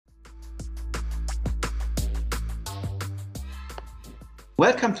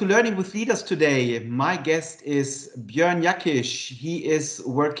Welcome to Learning with Leaders today. My guest is Björn Jakisch. He is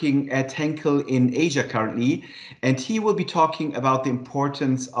working at Henkel in Asia currently, and he will be talking about the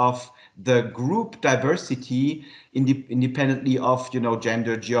importance of the group diversity independently of,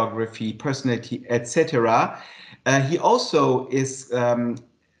 gender, geography, personality, etc. He also is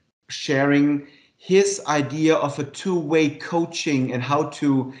sharing his idea of a two-way coaching and how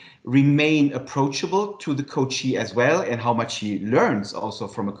to remain approachable to the coachee as well, and how much he learns also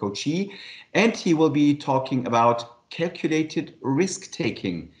from a coachee. And he will be talking about calculated risk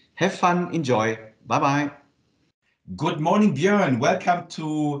taking. Have fun, enjoy. Bye bye. Good morning, Björn. Welcome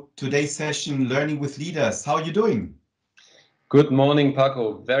to today's session, Learning with Leaders. How are you doing? Good morning,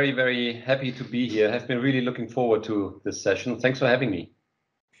 Paco. Very, very happy to be here. I've been really looking forward to this session. Thanks for having me.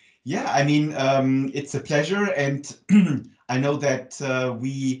 Yeah, it's a pleasure, and I know that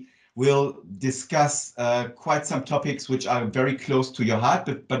we will discuss quite some topics which are very close to your heart.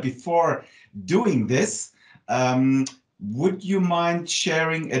 But before doing this, would you mind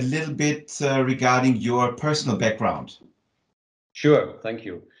sharing a little bit regarding your personal background? Sure, thank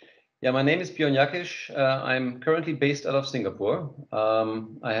you. Yeah, my name is Björn Jakisch. I'm currently based out of Singapore.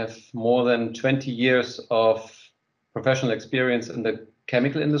 I have more than 20 years of professional experience in the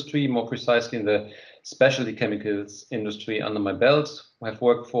chemical industry, more precisely in the specialty chemicals industry under my belt. I've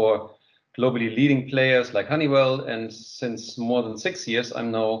worked for globally leading players like Honeywell, and since more than 6 years, I'm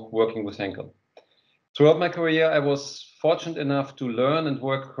now working with Henkel. Throughout my career, I was fortunate enough to learn and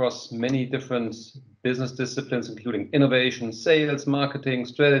work across many different business disciplines, including innovation, sales, marketing,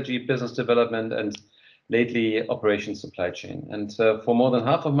 strategy, business development, and lately operations supply chain. And for more than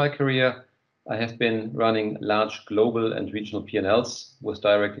half of my career, I have been running large global and regional P&Ls with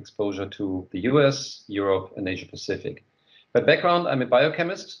direct exposure to the US, Europe, and Asia Pacific. By background, I'm a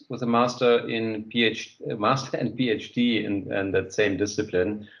biochemist with a master and PhD in that same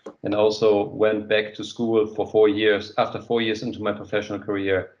discipline, and also went back to school for 4 years, after 4 years into my professional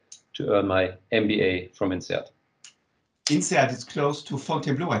career, to earn my MBA from INSEAD. INSEAD is close to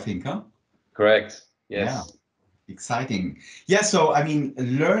Fontainebleau, I think, huh? Correct, yes. Yeah. Exciting. Yeah, so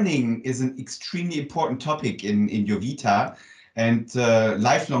learning is an extremely important topic in your vita, and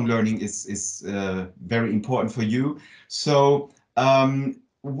lifelong learning is very important for you. So,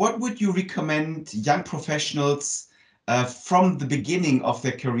 what would you recommend young professionals from the beginning of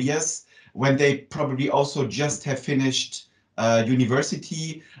their careers, when they probably also just have finished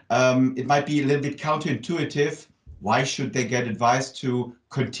university? It might be a little bit counterintuitive. Why should they get advice to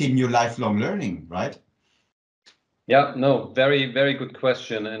continue lifelong learning, right? Yeah, no, very, very good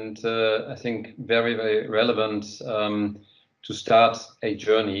question. And I think very, very relevant to start a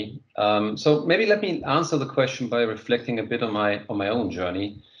journey. So maybe let me answer the question by reflecting a bit on my own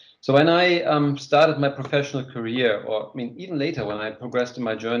journey. So when I started my professional career, or even later when I progressed in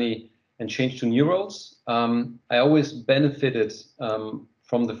my journey and changed to new roles, I always benefited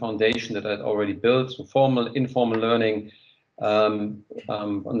from the foundation that I'd already built, so formal, informal learning on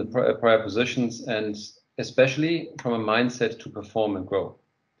the prior positions, and especially from a mindset to perform and grow.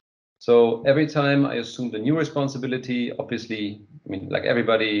 So every time I assumed a new responsibility, obviously, like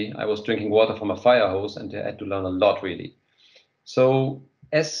everybody, I was drinking water from a fire hose, and I had to learn a lot, really. So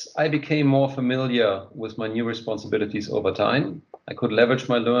as I became more familiar with my new responsibilities over time, I could leverage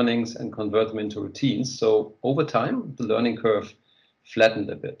my learnings and convert them into routines. So over time, the learning curve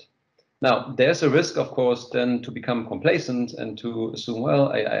flattened a bit. Now, there's a risk, of course, then to become complacent and to assume,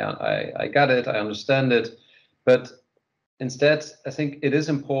 well, I got it, I understand it. But instead, I think it is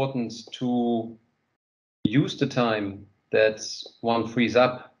important to use the time that one frees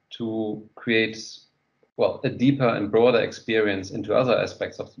up to create, well, a deeper and broader experience into other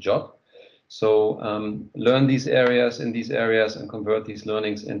aspects of the job. So learn these areas in these areas and convert these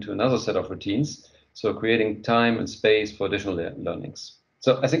learnings into another set of routines. So creating time and space for additional learnings.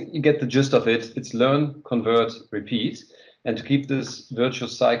 So I think you get the gist of it. It's learn, convert, repeat. And to keep this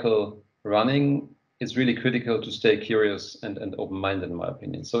virtuous cycle running, it's really critical to stay curious and open-minded, in my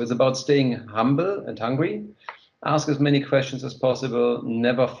opinion. So it's about staying humble and hungry, ask as many questions as possible,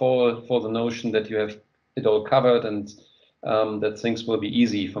 never fall for the notion that you have it all covered and that things will be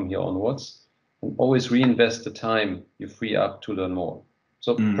easy from here onwards, and always reinvest the time you free up to learn more.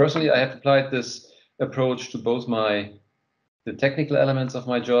 So personally, I have applied this approach to both the technical elements of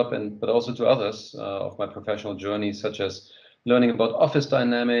my job, but also to others of my professional journey, such as learning about office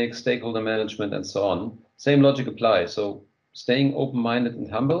dynamics, stakeholder management, and so on. Same logic applies. So staying open-minded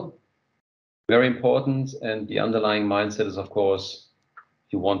and humble, very important. And the underlying mindset is, of course,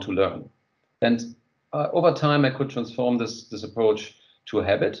 you want to learn. And over time, I could transform this approach to a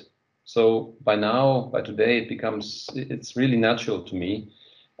habit. So by now, by today, it's really natural to me.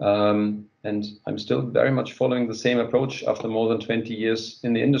 And I'm still very much following the same approach after more than 20 years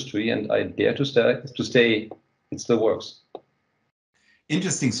in the industry, and I dare to stay. It still works.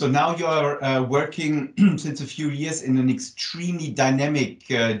 Interesting. So now you're working since a few years in an extremely dynamic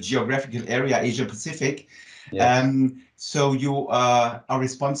geographical area, Asia Pacific. Yes. So you are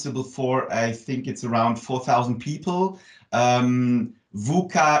responsible for, I think it's around 4,000 people.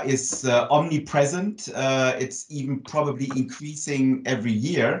 VUCA is omnipresent. It's even probably increasing every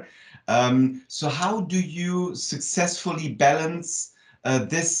year. So how do you successfully balance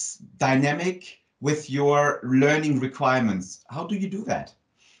this dynamic with your learning requirements? How do you do that?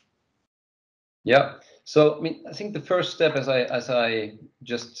 Yeah. So, I mean, I think the first step, as I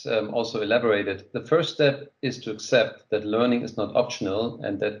just also elaborated, the first step is to accept that learning is not optional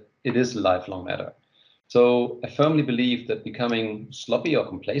and that it is a lifelong matter. So I firmly believe that becoming sloppy or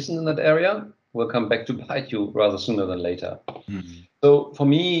complacent in that area will come back to bite you rather sooner than later. Mm-hmm. So for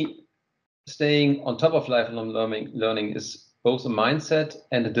me, staying on top of lifelong learning is both a mindset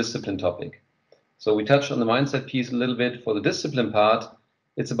and a discipline topic. So we touched on the mindset piece a little bit. For the discipline part,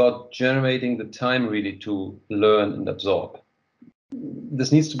 it's about generating the time really to learn and absorb.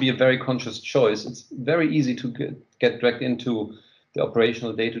 This needs to be a very conscious choice. It's very easy to get dragged into the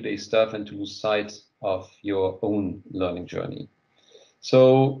operational day-to-day stuff and to lose sight of your own learning journey.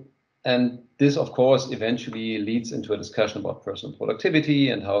 So, and this, of course, eventually leads into a discussion about personal productivity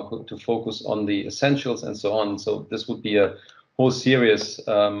and how to focus on the essentials and so on. So this would be a whole series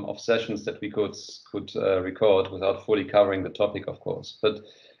of sessions that we could record without fully covering the topic, of course. But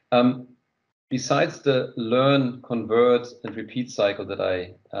besides the learn, convert, and repeat cycle that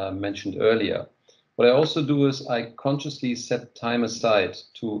I mentioned earlier, what I also do is I consciously set time aside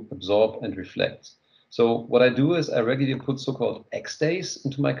to absorb and reflect. So what I do is I regularly put so-called X days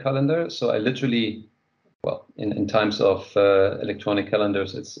into my calendar. So I literally, well, in times of electronic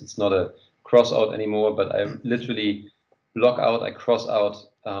calendars, it's not a cross out anymore, but I literally block out, I cross out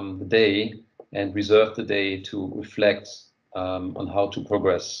the day and reserve the day to reflect on how to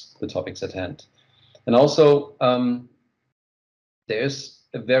progress the topics at hand. And also, there's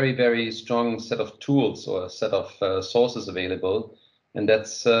a very, very strong set of tools or a set of sources available, and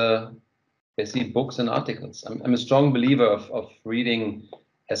that's basically books and articles. I'm a strong believer of reading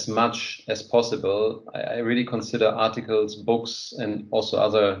as much as possible. I really consider articles, books, and also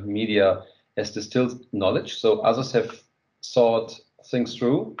other media as distilled knowledge. So others have thought things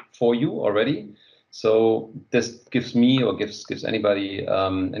through for you already. So this gives me or gives anybody,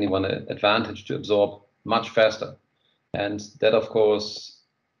 anyone an advantage to absorb much faster. And that, of course,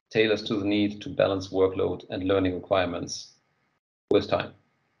 tailors to the need to balance workload and learning requirements with time.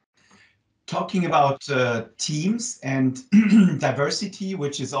 Talking about teams and diversity,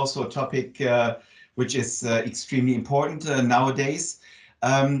 which is also a topic which is extremely important nowadays.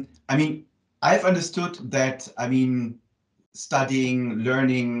 I mean, I've understood that, I mean, studying,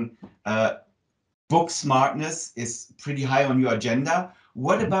 learning, book smartness is pretty high on your agenda.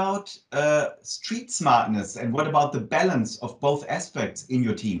 What about street smartness, and what about the balance of both aspects in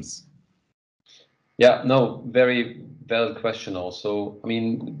your teams? Yeah, no, very valid question also. I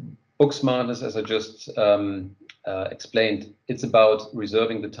mean, book smartness, as I just explained, it's about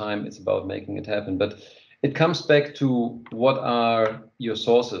reserving the time, it's about making it happen. But it comes back to what are your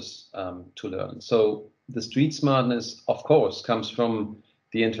sources to learn. So the street smartness, of course, comes from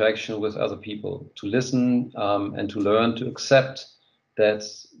the interaction with other people, to listen and to learn, to accept that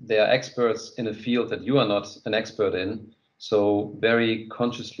they are experts in a field that you are not an expert in. So very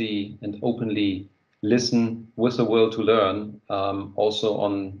consciously and openly listen with the will to learn. Also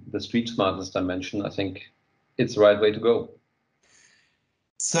on the street smartness dimension, I think it's the right way to go.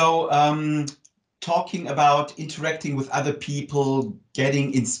 So talking about interacting with other people,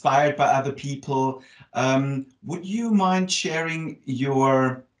 getting inspired by other people, would you mind sharing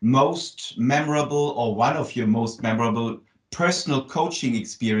your most memorable or one of your most memorable personal coaching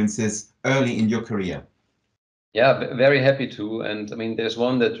experiences early in your career? Yeah, very happy to. And I mean, there's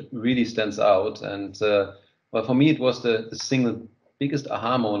one that really stands out. And well, for me, it was the single biggest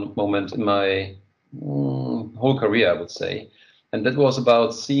aha moment in my whole career, I would say. And that was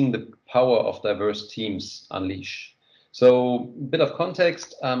about seeing the power of diverse teams unleash. So, a bit of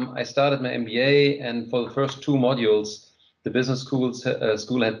context, I started my MBA, and for the first two modules, the business school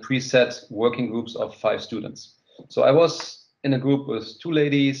had preset working groups of 5 students. So I was in a group with 2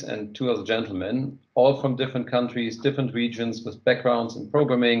 ladies and 2 other gentlemen, all from different countries, different regions, with backgrounds in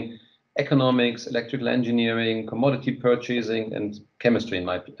programming, economics, electrical engineering, commodity purchasing, and chemistry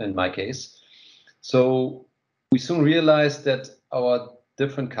in my case. So we soon realized that our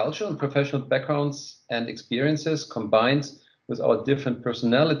different cultural and professional backgrounds and experiences combined with our different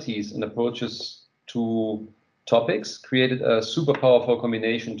personalities and approaches to topics created a super powerful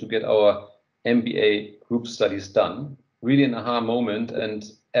combination to get our MBA group studies done. Really an aha moment. And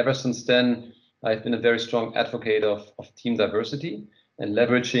ever since then, I've been a very strong advocate of team diversity and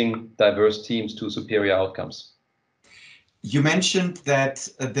leveraging diverse teams to superior outcomes. You mentioned that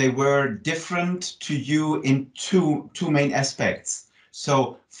they were different to you in two main aspects.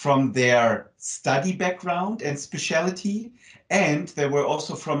 So from their study background and specialty, and they were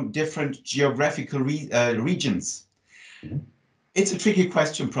also from different geographical regions. Mm-hmm. It's a tricky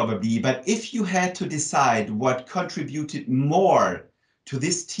question probably, but if you had to decide what contributed more to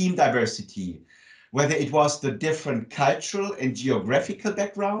this team diversity, whether it was the different cultural and geographical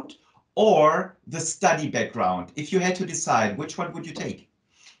background or the study background, if you had to decide, which one would you take?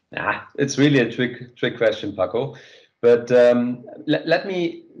 It's really a trick question, Paco. But let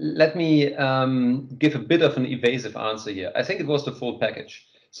me give a bit of an evasive answer here. I think it was the full package.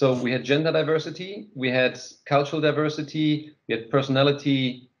 So we had gender diversity, we had cultural diversity, we had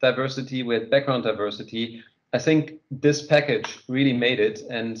personality diversity, we had background diversity. I think this package really made it.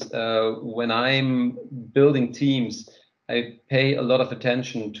 And when I'm building teams, I pay a lot of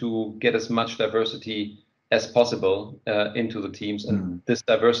attention to get as much diversity as possible into the teams. And this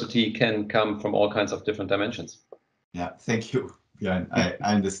diversity can come from all kinds of different dimensions. Yeah, thank you. Yeah,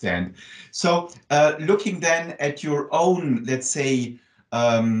 I understand. So looking then at your own, let's say,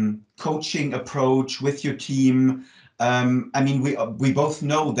 coaching approach with your team, I mean, we both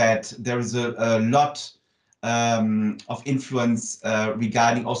know that there is a lot of influence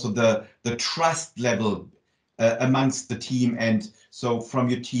regarding also the trust level amongst the team, and so from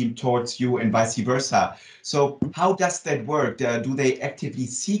your team towards you and vice versa. So how does that work? Do they actively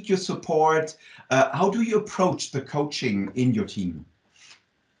seek your support? How do you approach the coaching in your team?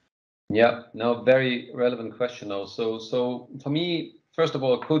 Yeah, no, very relevant question also. So for me, first of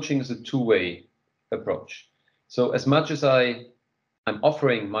all, coaching is a two-way approach. So as much as I'm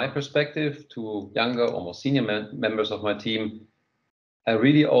offering my perspective to younger or more senior members of my team, I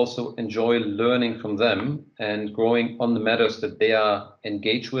really also enjoy learning from them and growing on the matters that they are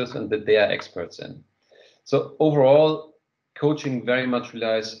engaged with and that they are experts in. So overall, coaching very much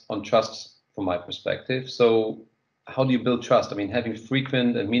relies on trust from my perspective. So how do you build trust? I mean, having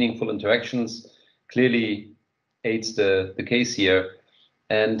frequent and meaningful interactions clearly aids the case here.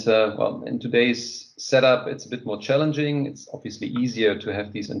 And well, in today's setup, it's a bit more challenging. It's obviously easier to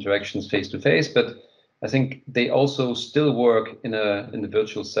have these interactions face to face, but I think they also still work in the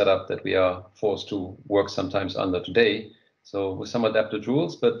virtual setup that we are forced to work sometimes under today. So with some adapted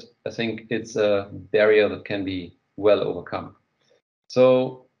rules, but I think it's a barrier that can be well overcome.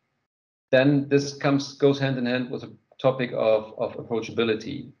 So then this goes hand in hand with a topic of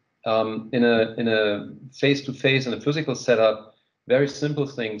approachability. In a face-to-face and a physical setup, very simple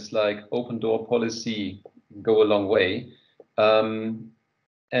things like open door policy go a long way.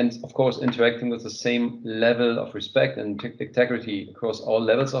 And of course, interacting with the same level of respect and integrity across all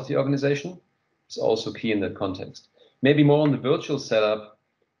levels of the organization is also key in that context. Maybe more on the virtual setup,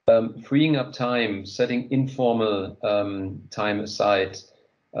 freeing up time, setting informal time aside,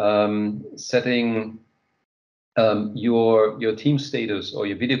 setting your team status or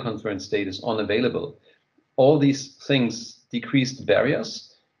your video conference status unavailable. All these things decrease the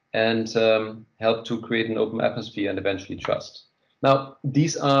barriers and help to create an open atmosphere and eventually trust. Now,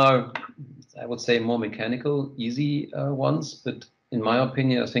 these are, I would say, more mechanical, easy ones, but in my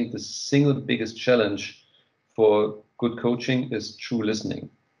opinion, I think the single biggest challenge for good coaching is true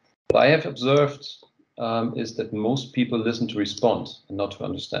listening. What I have observed is that most people listen to respond and not to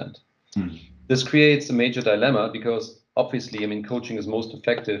understand. This creates a major dilemma because obviously, I mean, coaching is most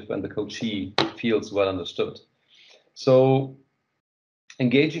effective when the coachee feels well understood. So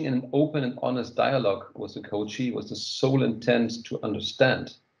engaging in an open and honest dialogue with the coachee with the sole intent to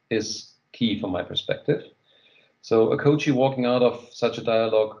understand is key from my perspective. So a coachee walking out of such a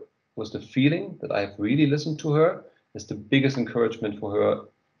dialogue with the feeling that I have really listened to her is the biggest encouragement for her,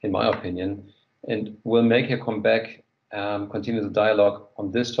 in my opinion, and will make her come back, continue the dialogue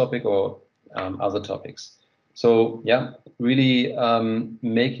on this topic or other topics. So yeah, really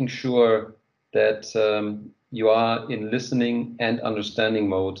making sure that you are in listening and understanding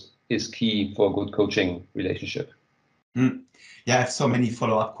mode is key for a good coaching relationship. Yeah, I have so many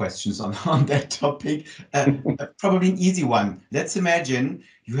follow-up questions on that topic. Probably an easy one. Let's imagine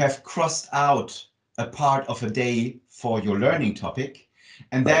you have crossed out a part of a day for your learning topic,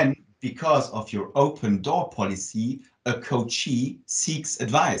 and then because of your open door policy, a coachee seeks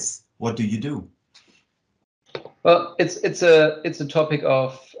advice. What do you do? Well, it's a topic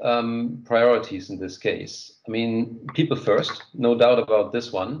of priorities in this case. I mean, people first, no doubt about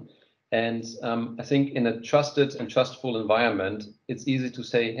this one. And I think in a trusted and trustful environment, it's easy to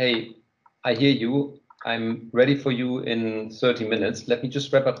say, hey, I hear you. I'm ready for you in 30 minutes. Let me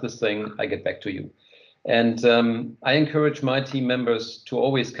just wrap up this thing. I get back to you. And I encourage my team members to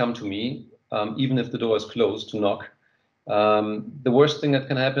always come to me, even if the door is closed, to knock. The worst thing that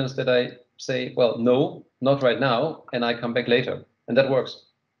can happen is that I say, well, no, not right now, and I come back later. And that works.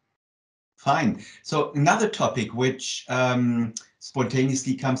 Fine. So another topic which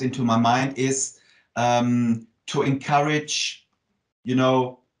spontaneously comes into my mind is to encourage, you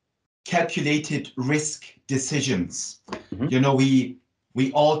know, calculated risk decisions. Mm-hmm. You know, we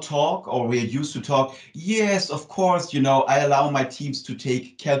all talk, or we're used to talk. Yes, of course, you know, I allow my teams to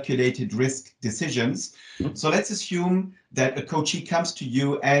take calculated risk decisions. Mm-hmm. So let's assume that a coachee comes to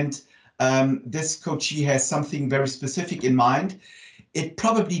you and this coachee has something very specific in mind. It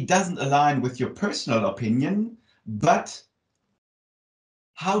probably doesn't align with your personal opinion, but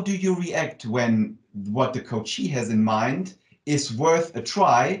how do you react when what the coachee has in mind is worth a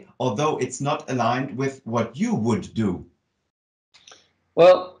try, although it's not aligned with what you would do?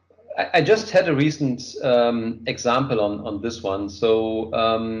 Well, I just had a recent example on this one. So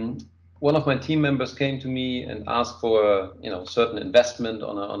one of my team members came to me and asked for certain investment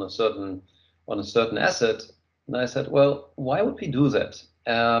on a certain asset, and I said, well, why would we do that?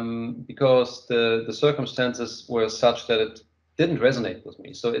 Because the circumstances were such that it didn't resonate with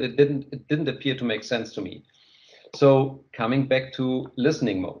me. So it didn't appear to make sense to me. So coming back to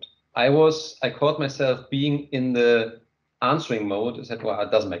listening mode, I caught myself being in the answering mode. I said, well, it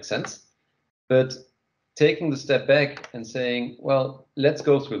doesn't make sense. But taking the step back and saying, well, let's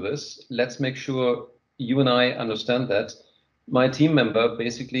go through this. Let's make sure you and I understand that. My team member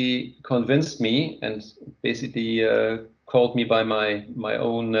basically convinced me and basically called me by my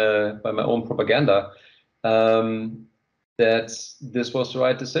own propaganda that this was the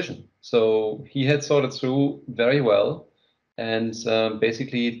right decision. So he had thought it through very well and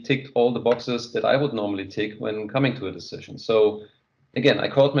basically ticked all the boxes that I would normally tick when coming to a decision. So again, I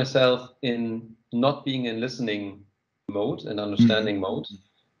caught myself in not being in listening mode and understanding mode.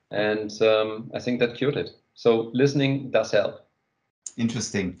 And I think that cured it. So listening does help.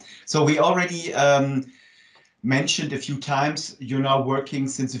 Interesting. So we already mentioned a few times you're now working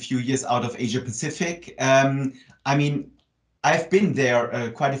since a few years out of Asia Pacific. I mean, I've been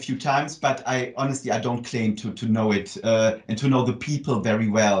there quite a few times, but I honestly, I don't claim to know it and to know the people very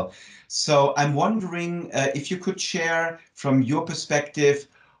well. So I'm wondering if you could share from your perspective,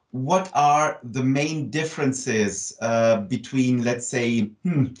 what are the main differences between, let's say,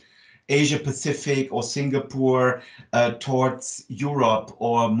 Asia Pacific or Singapore towards Europe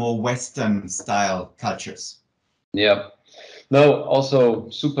or more Western style cultures? Yeah. No, also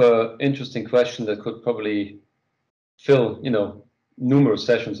super interesting question that could probably fill, numerous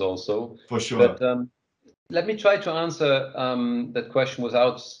sessions also. For sure. But let me try to answer that question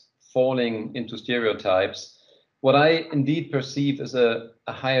without falling into stereotypes. What I indeed perceive as a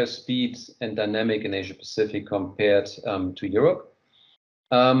higher speed and dynamic in Asia Pacific compared to Europe.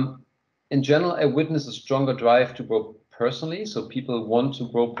 In general, I witness a stronger drive to grow personally. So people want to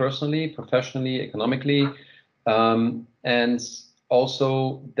grow personally, professionally, economically. And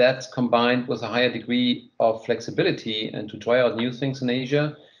also that's combined with a higher degree of flexibility and to try out new things in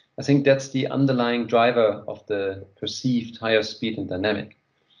Asia. I think that's the underlying driver of the perceived higher speed and dynamic.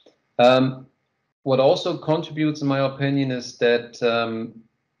 What also contributes, in my opinion, is that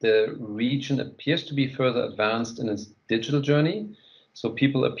the region appears to be further advanced in its digital journey. So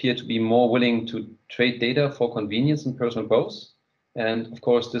people appear to be more willing to trade data for convenience and personal growth. And of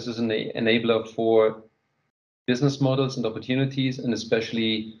course, this is an enabler for business models and opportunities, and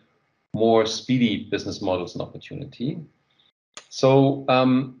especially more speedy business models and opportunity. So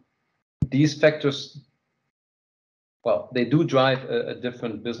these factors, well, they do drive a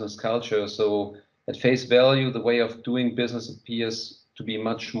different business culture. So at face value, the way of doing business appears to be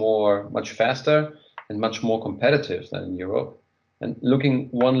much faster and much more competitive than in Europe. And looking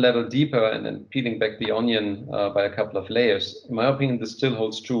one level deeper and then peeling back the onion by a couple of layers, in my opinion, this still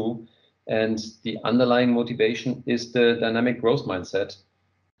holds true. And the underlying motivation is the dynamic growth mindset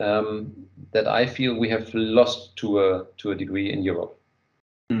that I feel we have lost to a degree in Europe.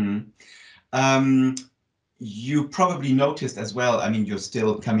 You probably noticed as well, I mean, you're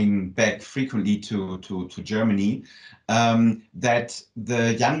still coming back frequently to Germany, that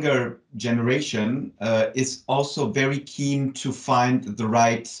the younger generation is also very keen to find the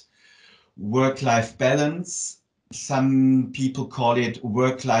right work-life balance. Some people call it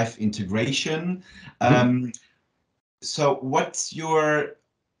work-life integration. So what's your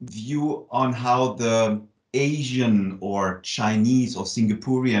view on how the Asian or Chinese or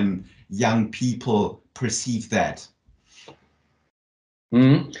Singaporean young people perceive that?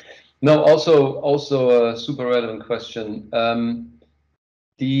 Mhm. No, also a super relevant question.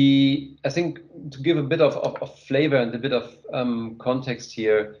 I think to give a bit of flavor and a bit of context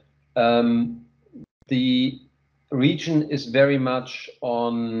here, the region is very much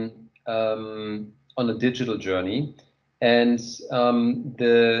on a digital journey, and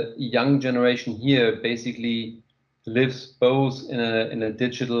the young generation here basically lives both in a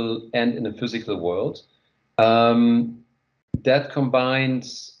digital and in a physical world. That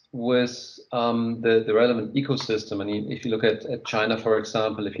combines with the relevant ecosystem. I mean, if you look at China, for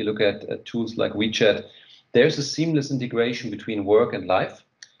example, if you look at tools like WeChat, there's a seamless integration between work and life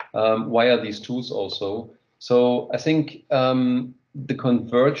via these tools also. So I think the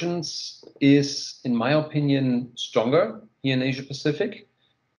convergence is, in my opinion, stronger here in Asia Pacific.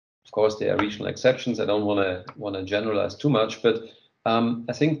 Of course, there are regional exceptions. I don't want to generalize too much, but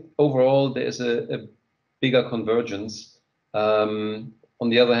I think overall there is a bigger convergence. On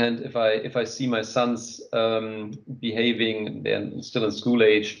the other hand, if I see my sons behaving, they're still in school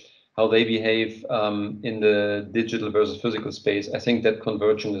age, how they behave in the digital versus physical space, I think that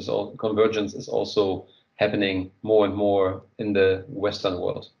convergence is also happening more and more in the Western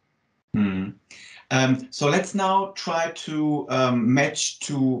world. Mm. So let's now try to match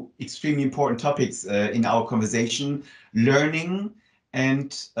two extremely important topics in our conversation: learning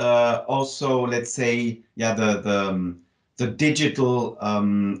and also, let's say, yeah, the digital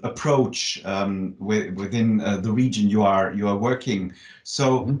approach within the region you are working.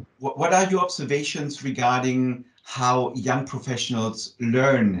 So, what are your observations regarding how young professionals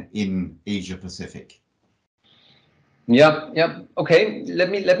learn in Asia Pacific? Yeah. Okay. Let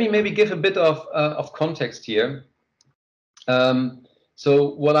me maybe give a bit of context here. So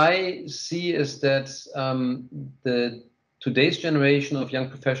what I see is that the today's generation of young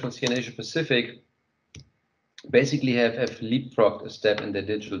professionals here in Asia Pacific basically have leapfrogged a step in their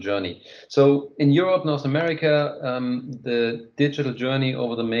digital journey. So in Europe, North America, the digital journey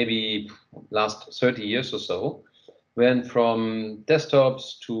over the maybe last 30 years or so went from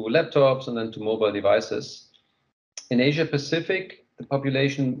desktops to laptops and then to mobile devices. In Asia Pacific, the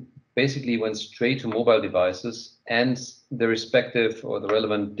population basically went straight to mobile devices and the respective or the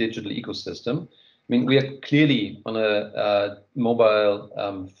relevant digital ecosystem. I mean, we are clearly on a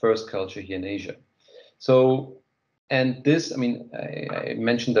mobile first culture here in Asia. So, and this, I mean, I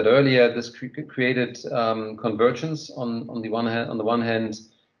mentioned that earlier, this created convergence on the one hand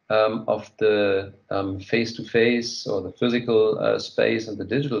of the face-to-face or the physical space and the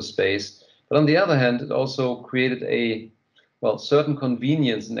digital space. But on the other hand, it also created a, well, certain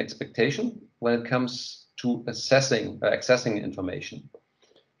convenience and expectation when it comes to accessing information.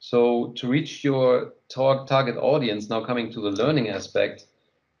 So to reach your target audience, now coming to the learning aspect,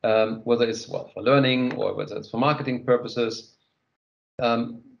 whether it's for learning or whether it's for marketing purposes,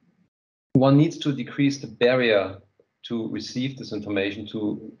 one needs to decrease the barrier to receive this information,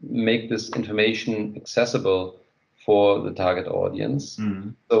 to make this information accessible for the target audience.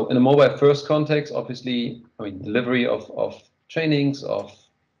 Mm. So in a mobile first context, obviously, I mean, delivery of trainings, of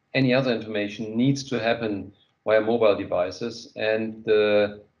any other information needs to happen via mobile devices, and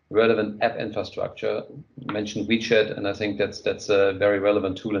the relevant app infrastructure. You mentioned WeChat, and I think that's a very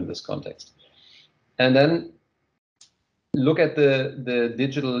relevant tool in this context. And then look at the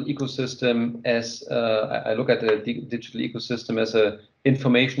digital ecosystem as I look at the digital ecosystem as a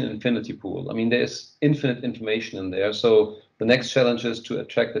information infinity pool. I mean, there's infinite information in there. So the next challenge is to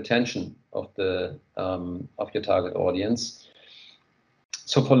attract attention of the of your target audience.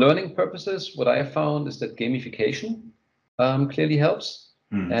 So for learning purposes, what I have found is that gamification clearly helps,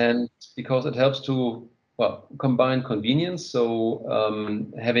 and because it helps to combine convenience. So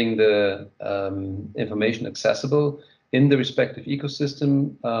having the information accessible in the respective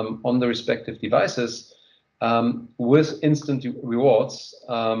ecosystem on the respective devices with instant rewards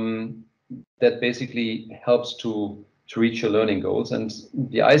that basically helps to reach your learning goals. And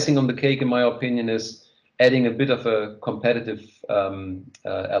the icing on the cake, in my opinion, is adding a bit of a competitive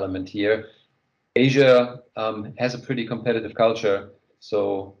element here. Asia has a pretty competitive culture,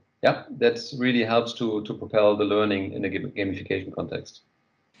 so yeah, that really helps to propel the learning in a gamification context.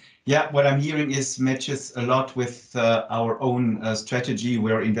 Yeah, what I'm hearing is matches a lot with our own strategy.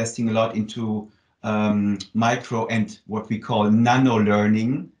 We're investing a lot into micro and what we call nano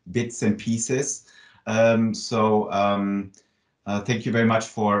learning, bits and pieces. Thank you very much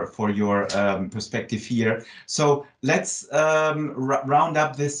for your perspective here. So let's round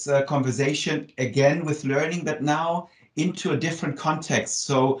up this conversation again with learning, but now into a different context.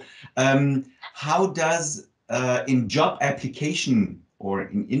 So how does in job application or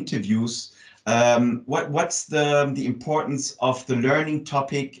in interviews, what's the importance of the learning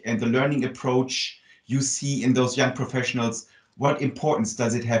topic and the learning approach you see in those young professionals? What importance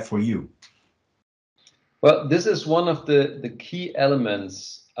does it have for you? Well, this is one of the key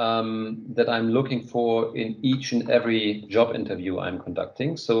elements that I'm looking for in each and every job interview I'm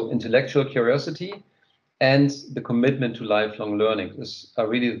conducting. So intellectual curiosity and the commitment to lifelong learning are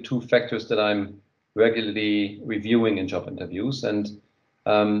really the two factors that I'm regularly reviewing in job interviews. And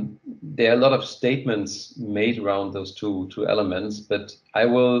there are a lot of statements made around those two elements, but I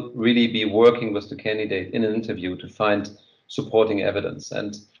will really be working with the candidate in an interview to find supporting evidence.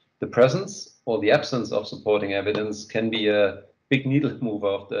 And the presence or the absence of supporting evidence can be a big needle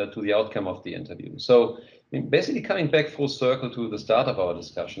mover to the outcome of the interview. So basically coming back full circle to the start of our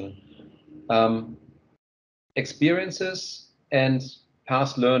discussion, experiences and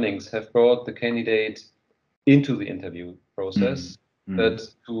past learnings have brought the candidate into the interview process, but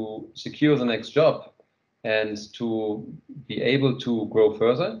to secure the next job and to be able to grow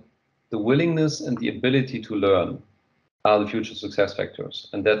further, the willingness and the ability to learn are the future success factors.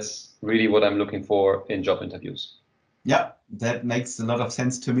 And that's really what I'm looking for in job interviews. Yeah, that makes a lot of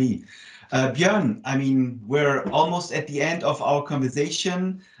sense to me. Björn, I mean, we're almost at the end of our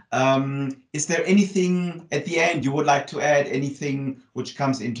conversation. Is there anything at the end you would like to add, anything which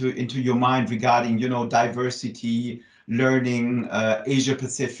comes into your mind regarding, you know, diversity, learning, Asia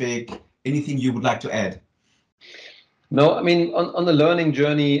Pacific, anything you would like to add? No, I mean, on the learning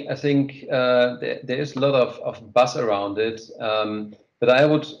journey, I think there is a lot of buzz around it. But I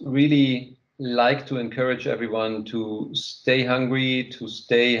would really like to encourage everyone to stay hungry, to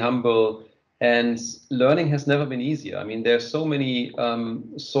stay humble. And learning has never been easier. I mean, there's so many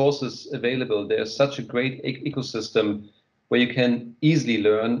sources available. There's such a great ecosystem where you can easily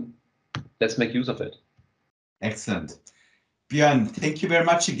learn. Let's make use of it. Excellent. Björn, thank you very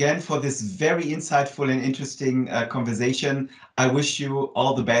much again for this very insightful and interesting conversation. I wish you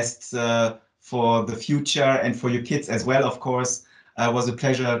all the best for the future and for your kids as well, of course. It was a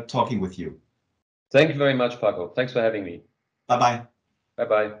pleasure talking with you. Thank you very much, Paco. Thanks for having me. Bye-bye.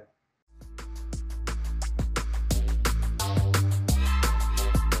 Bye-bye.